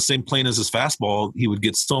change on the same plane as his fastball, he would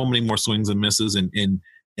get so many more swings and misses,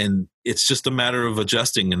 and it's just a matter of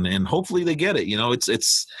adjusting, and hopefully they get it.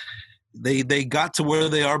 It's they got to where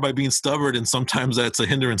they are by being stubborn, and sometimes that's a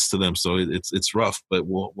hindrance to them. So it's rough, but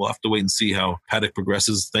we'll have to wait and see how Paddack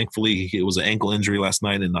progresses. Thankfully, it was an ankle injury last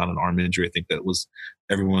night and not an arm injury. I think that was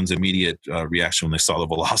everyone's immediate reaction when they saw the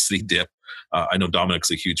velocity dip. I know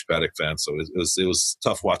Dominic's a huge Paddack fan, so it was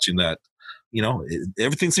tough watching that.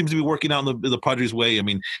 Everything seems to be working out in the Padres' way. I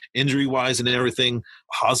mean, injury-wise and everything,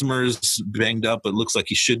 Hosmer's banged up, but looks like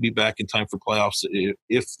he should be back in time for playoffs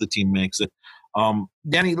if the team makes it.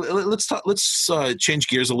 Danny, let's change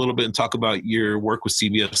gears a little bit and talk about your work with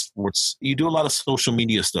CBS Sports. You do a lot of social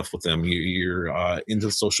media stuff with them. You're into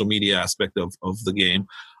the social media aspect of the game.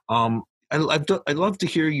 I'd love to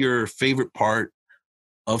hear your favorite part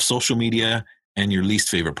of social media and your least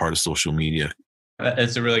favorite part of social media.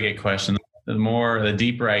 That's a really good question. The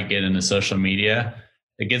deeper I get into social media,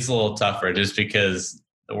 it gets a little tougher just because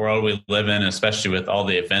the world we live in, especially with all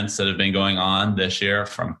the events that have been going on this year,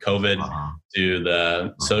 from COVID to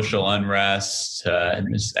the social unrest, and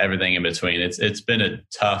just everything in between. It's been a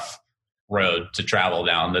tough road to travel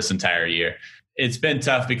down this entire year. It's been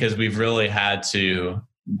tough because we've really had to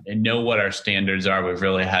know what our standards are. We've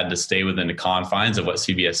really had to stay within the confines of what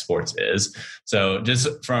CBS Sports is. So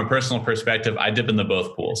just from a personal perspective, I dip into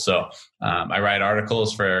both pools. So I write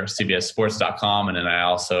articles for CBSSports.com, and then I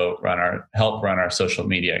also help run our social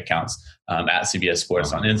media accounts at CBS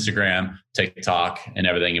Sports on Instagram, TikTok, and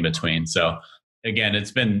everything in between. So again,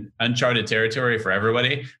 it's been uncharted territory for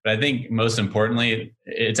everybody, but I think most importantly,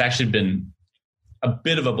 it's actually been a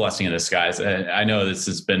bit of a blessing in disguise. I know this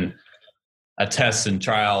has been a test and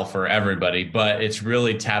trial for everybody, but it's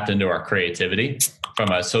really tapped into our creativity. From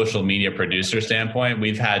a social media producer standpoint,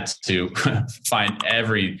 we've had to find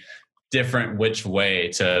every different which way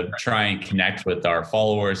to try and connect with our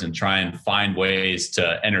followers and try and find ways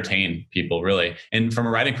to entertain people, really. And from a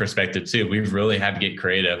writing perspective too, we've really had to get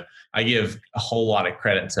creative. I give a whole lot of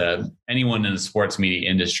credit to anyone in the sports media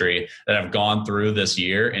industry that have gone through this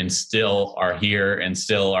year and still are here and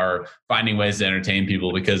still are finding ways to entertain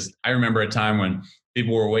people. Because I remember a time when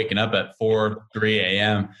people were waking up at 3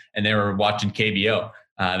 a.m. and they were watching KBO.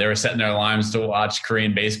 They were setting their alarms to watch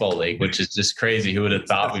Korean Baseball League, which is just crazy. Who would have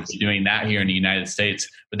thought we'd be doing that here in the United States?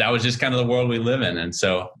 But that was just kind of the world we live in. And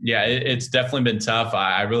so, yeah, it's definitely been tough.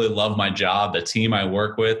 I really love my job. The team I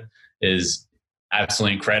work with is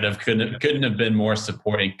absolutely incredible. Couldn't have been more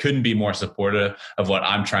supporting, couldn't be more supportive of what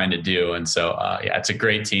I'm trying to do. And so, yeah, it's a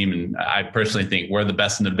great team. And I personally think we're the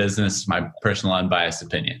best in the business, my personal unbiased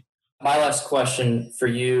opinion. My last question for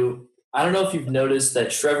you. I don't know if you've noticed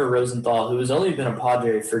that Trevor Rosenthal, who has only been a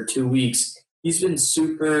Padre for 2 weeks, he's been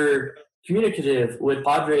super communicative with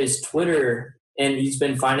Padres Twitter, and he's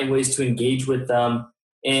been finding ways to engage with them.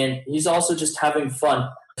 And he's also just having fun.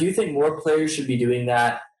 Do you think more players should be doing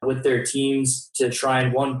that with their teams to try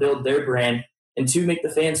and, one, build their brand, and two, make the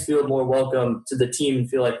fans feel more welcome to the team and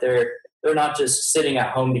feel like they're not just sitting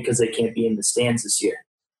at home because they can't be in the stands this year?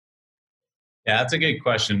 Yeah, that's a good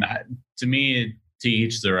question. To me, to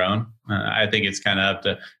each their own. I think it's kind of up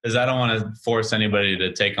to, because I don't want to force anybody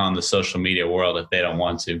to take on the social media world if they don't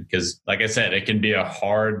want to, because like I said, it can be a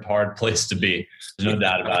hard place to be. There's no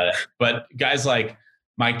doubt about it. But guys like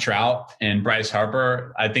Mike Trout and Bryce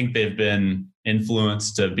Harper, I think they've been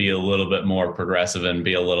influenced to be a little bit more progressive and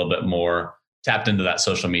be a little bit more tapped into that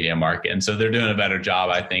social media market. And so they're doing a better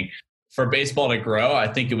job, I think. For baseball to grow, I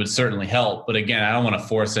think it would certainly help. But again, I don't want to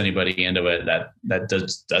force anybody into it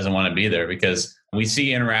that doesn't want to be there, because we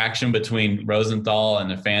see interaction between Rosenthal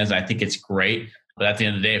and the fans. And I think it's great. But at the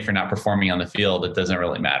end of the day, if you're not performing on the field, it doesn't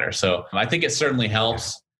really matter. So I think it certainly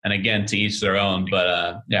helps. And again, to each their own.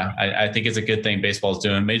 But yeah, I think it's a good thing baseball is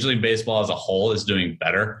doing. Major League Baseball as a whole is doing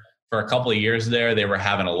better. For a couple of years there, they were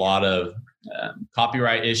having a lot of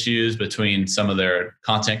copyright issues between some of their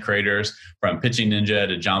content creators, from Pitching Ninja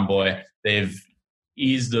to John Boy. They've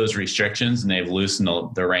eased those restrictions and they've loosened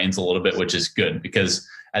the reins a little bit, which is good, because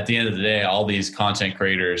at the end of the day, all these content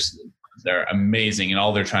creators, they're amazing, and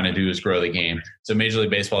all they're trying to do is grow the game. So Major League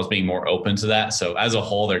Baseball is being more open to that. So as a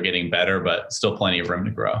whole, they're getting better, but still plenty of room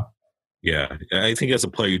to grow. Yeah, I think as a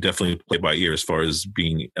player, you definitely play by ear as far as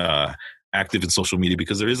being active in social media,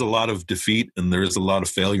 because there is a lot of defeat and there is a lot of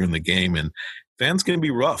failure in the game, and fans can be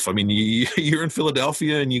rough. I mean, you're in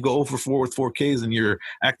Philadelphia and you go 0-for-4 with 4 Ks and you're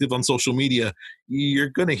active on social media, you're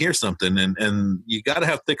going to hear something, and you got to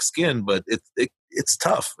have thick skin, but it's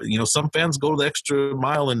tough. You know, some fans go the extra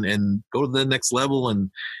mile and go to the next level,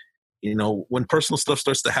 and you know, when personal stuff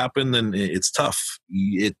starts to happen, then it's tough.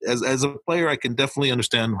 As a player, I can definitely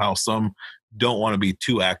understand how some don't want to be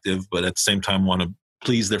too active, but at the same time want to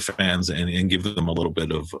please their fans and give them a little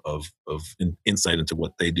bit of insight into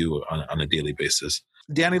what they do on a daily basis.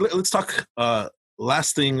 Danny, let's talk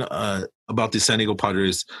last thing about the San Diego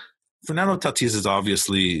Padres. Fernando Tatis is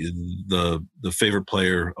obviously the favorite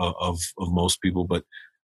player of most people, but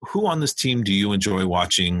who on this team do you enjoy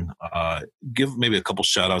watching? Give maybe a couple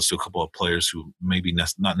shout outs to a couple of players who maybe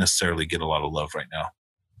not necessarily get a lot of love right now.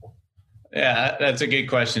 Yeah, that's a good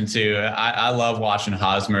question too. I love watching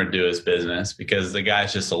Hosmer do his business, because the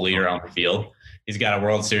guy's just a leader on the field. He's got a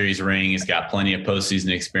World Series ring. He's got plenty of postseason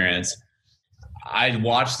experience. I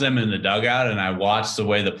watch them in the dugout and I watch the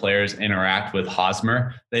way the players interact with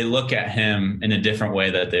Hosmer. They look at him in a different way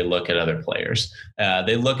that they look at other players.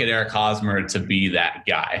 They look at Eric Hosmer to be that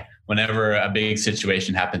guy whenever a big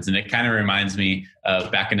situation happens. And it kind of reminds me of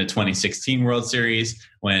back in the 2016 World Series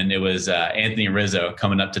when it was Anthony Rizzo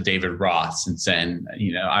coming up to David Ross and saying,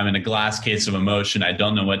 I'm in a glass case of emotion. I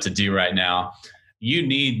don't know what to do right now. You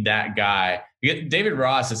need that guy. David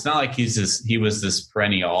Ross, it's not like he was this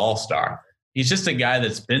perennial all-star. He's just a guy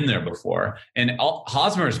that's been there before. And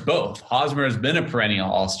Hosmer is both. Hosmer has been a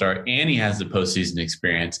perennial all-star, and he has the postseason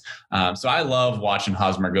experience. So I love watching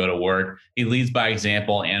Hosmer go to work. He leads by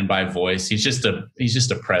example and by voice. He's just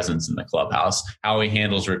a presence in the clubhouse. How he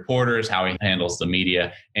handles reporters, how he handles the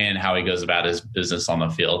media, and how he goes about his business on the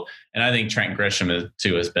field. And I think Trent Grisham,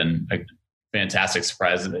 too, has been a fantastic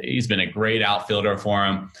surprise. He's been a great outfielder for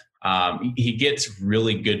him. He gets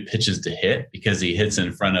really good pitches to hit because he hits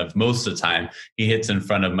in front of, most of the time, he hits in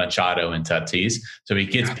front of Machado and Tatis. So he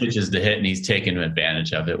gets pitches to hit and he's taking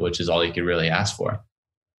advantage of it, which is all you could really ask for.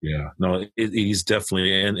 Yeah, no, he's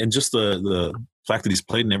definitely, and just the fact that he's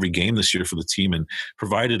played in every game this year for the team and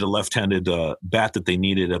provided a left-handed bat that they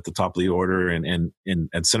needed at the top of the order and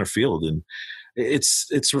at center field. And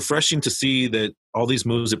it's refreshing to see that all these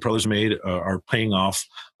moves that Preller's made are paying off.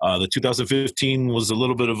 The 2015 was a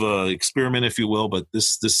little bit of an experiment, if you will, but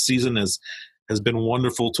this season has been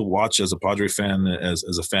wonderful to watch as a Padre fan, as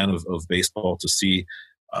a fan of baseball, to see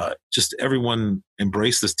just everyone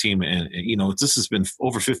embrace this team. And, this has been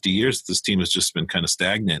over 50 years. This team has just been kind of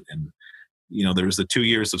stagnant. And, there was the 2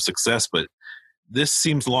 years of success, but this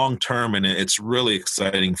seems long-term, and it's really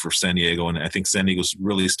exciting for San Diego. And I think San Diego's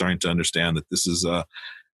really starting to understand that this is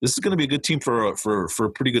going to be a good team for a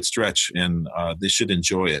pretty good stretch, and they should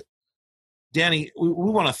enjoy it. Danny, we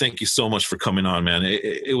want to thank you so much for coming on, man.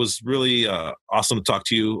 It was really awesome to talk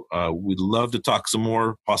to you. We'd love to talk some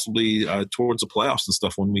more, possibly towards the playoffs and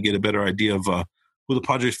stuff, when we get a better idea of who the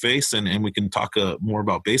Padres face, and we can talk more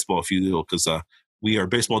about baseball, if you will, because we are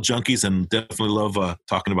baseball junkies and definitely love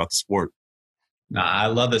talking about the sport. No, I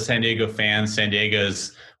love the San Diego fans. San Diego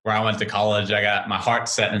is where I went to college. I got my heart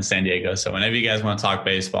set in San Diego. So whenever you guys want to talk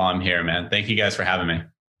baseball, I'm here, man. Thank you guys for having me.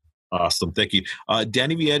 Awesome. Thank you.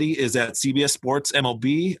 Danny Vietti is at CBS Sports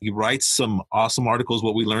MLB. He writes some awesome articles,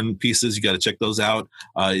 what we learn pieces. You got to check those out.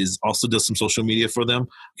 Is also does some social media for them.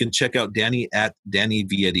 You can check out Danny at Danny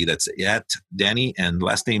Vietti. That's at Danny and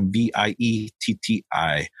last name Vietti.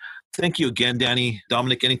 Thank you again, Danny.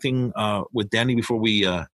 Dominic, anything with Danny before we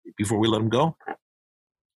let him go?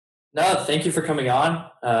 No, thank you for coming on.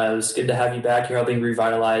 It was good to have you back. You're helping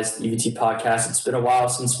revitalize the EVT podcast. It's been a while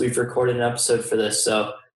since we've recorded an episode for this,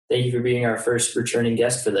 so thank you for being our first returning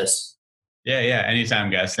guest for this. Yeah. Anytime,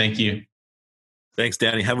 guys. Thank you. Thanks,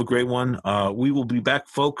 Danny. Have a great one. We will be back,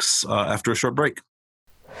 folks, after a short break.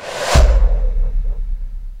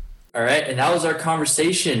 All right, and that was our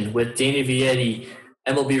conversation with Danny Vietti,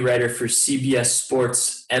 MLB writer for CBS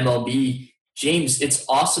Sports MLB. James, it's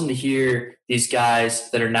awesome to hear these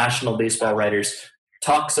guys that are national baseball writers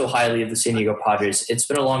talk so highly of the San Diego Padres. It's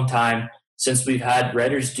been a long time since we've had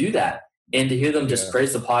writers do that. And to hear them just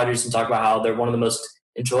praise the Padres and talk about how they're one of the most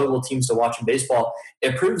enjoyable teams to watch in baseball,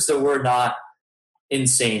 it proves that we're not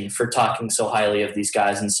insane for talking so highly of these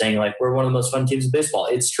guys and saying, like, we're one of the most fun teams in baseball.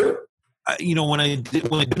 It's true. When I do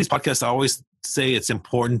these podcasts, I always say it's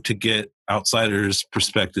important to get outsiders'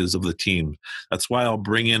 perspectives of the team. That's why I'll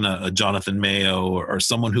bring in a Jonathan Mayo or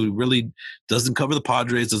someone who really doesn't cover the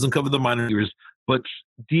Padres, doesn't cover the minor leaguers, but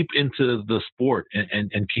deep into the sport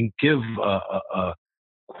and can give a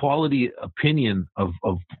quality opinion of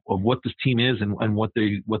what this team is and what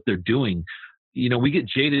they're doing. We get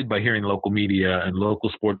jaded by hearing local media and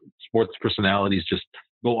local sports personalities just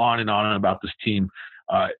go on and on about this team.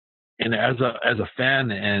 And as a fan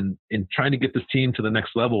and in trying to get this team to the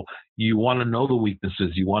next level, you want to know the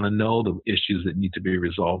weaknesses. You want to know the issues that need to be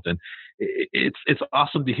resolved. And it's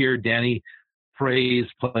awesome to hear Danny praise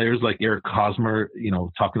players like Eric Hosmer,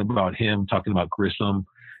 talking about him, talking about Grisham,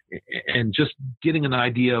 and just getting an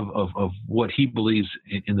idea of what he believes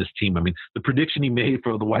in this team. I mean, the prediction he made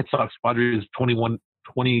for the White Sox Padres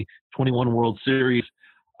 2021 World Series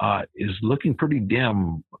is looking pretty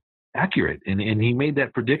damn accurate. And he made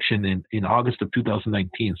that prediction in August of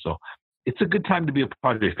 2019. So it's a good time to be a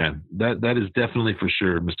Padre fan. That is definitely for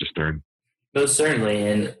sure, Mr. Stern. Most certainly.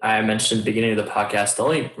 And I mentioned at the beginning of the podcast, the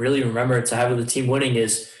only really remembrance to have of the team winning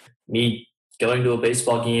is me going to a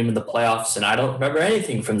baseball game in the playoffs, and I don't remember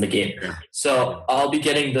anything from the game. So I'll be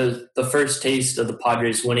getting the first taste of the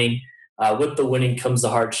Padres winning. With the winning comes the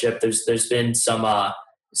hardship. There's been some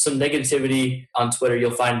negativity on Twitter.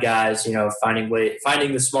 You'll find guys, finding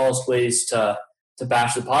the smallest ways to to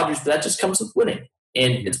bash the Padres, but that just comes with winning.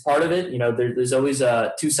 And it's part of it. There's always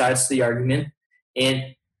two sides to the argument.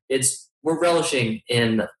 And we're relishing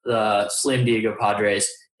in the Slam Diego Padres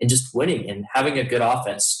and just winning and having a good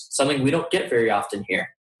offense, something we don't get very often here.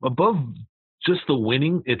 Above just the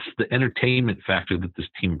winning, it's the entertainment factor that this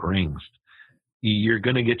team brings. You're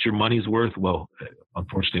going to get your money's worth. Well,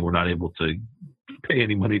 unfortunately, we're not able to pay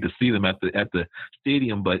any money to see them at the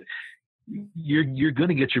stadium, but you're going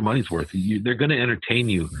to get your money's worth. They're going to entertain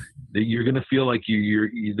you. You're going to feel like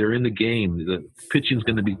they're in the game. The pitching's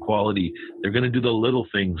going to be quality. They're going to do the little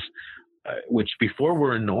things, which before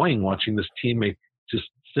were annoying, watching this team make just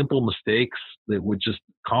simple mistakes that would just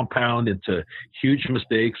compound into huge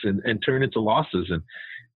mistakes and turn into losses. And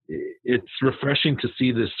it's refreshing to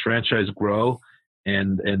see this franchise grow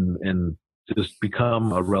and just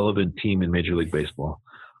become a relevant team in Major League Baseball.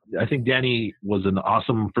 I think Danny was an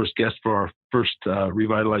awesome first guest for our first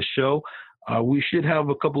Revitalized show. We should have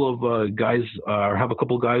a couple of guys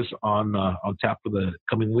on tap for the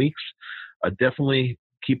coming weeks. Definitely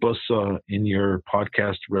keep us in your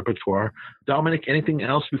podcast repertoire. Dominic, anything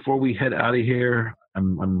else before we head out of here?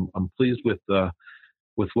 I'm pleased with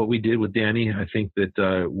what we did with Danny. I think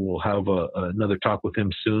that we'll have another talk with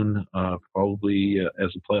him soon, probably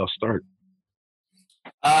as the playoffs start.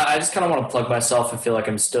 I just kind of want to plug myself. I feel like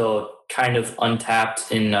I'm still kind of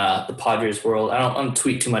untapped in the Padres world. I don't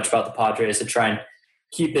tweet too much about the Padres. I try and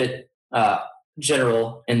keep it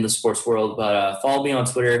general in the sports world. But follow me on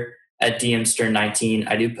Twitter at DMStern19.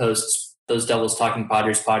 I do post those Devils Talking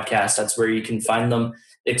Padres podcasts. That's where you can find them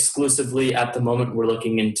exclusively. At the moment, we're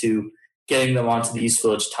looking into getting them onto the East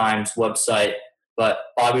Village Times website. But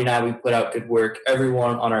Bobby and I, we put out good work.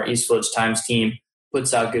 Everyone on our East Village Times team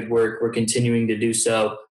puts out good work. We're continuing to do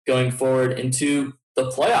so going forward into the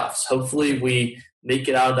playoffs. Hopefully we make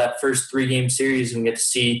it out of that first 3-game series and get to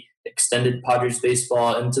see extended Padres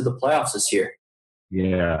baseball into the playoffs this year.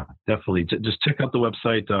 Yeah, definitely. Just check out the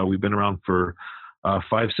website. We've been around for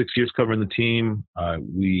 5-6 years covering the team.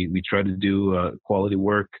 We try to do quality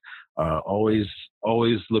work. Always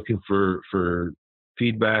looking for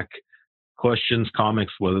feedback, questions,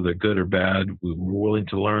 comments, whether they're good or bad. We're willing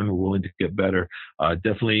to learn. We're willing to get better.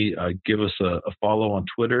 Definitely give us a follow on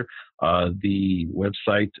Twitter. The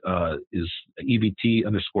website is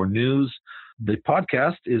EVT_news. The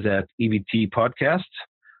podcast is at EVT Podcast.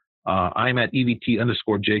 I'm at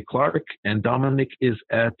EVT_J Clark, and Dominic is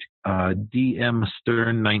at DM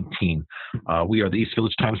Stern 19. We are the East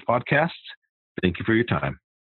Village Times Podcast. Thank you for your time.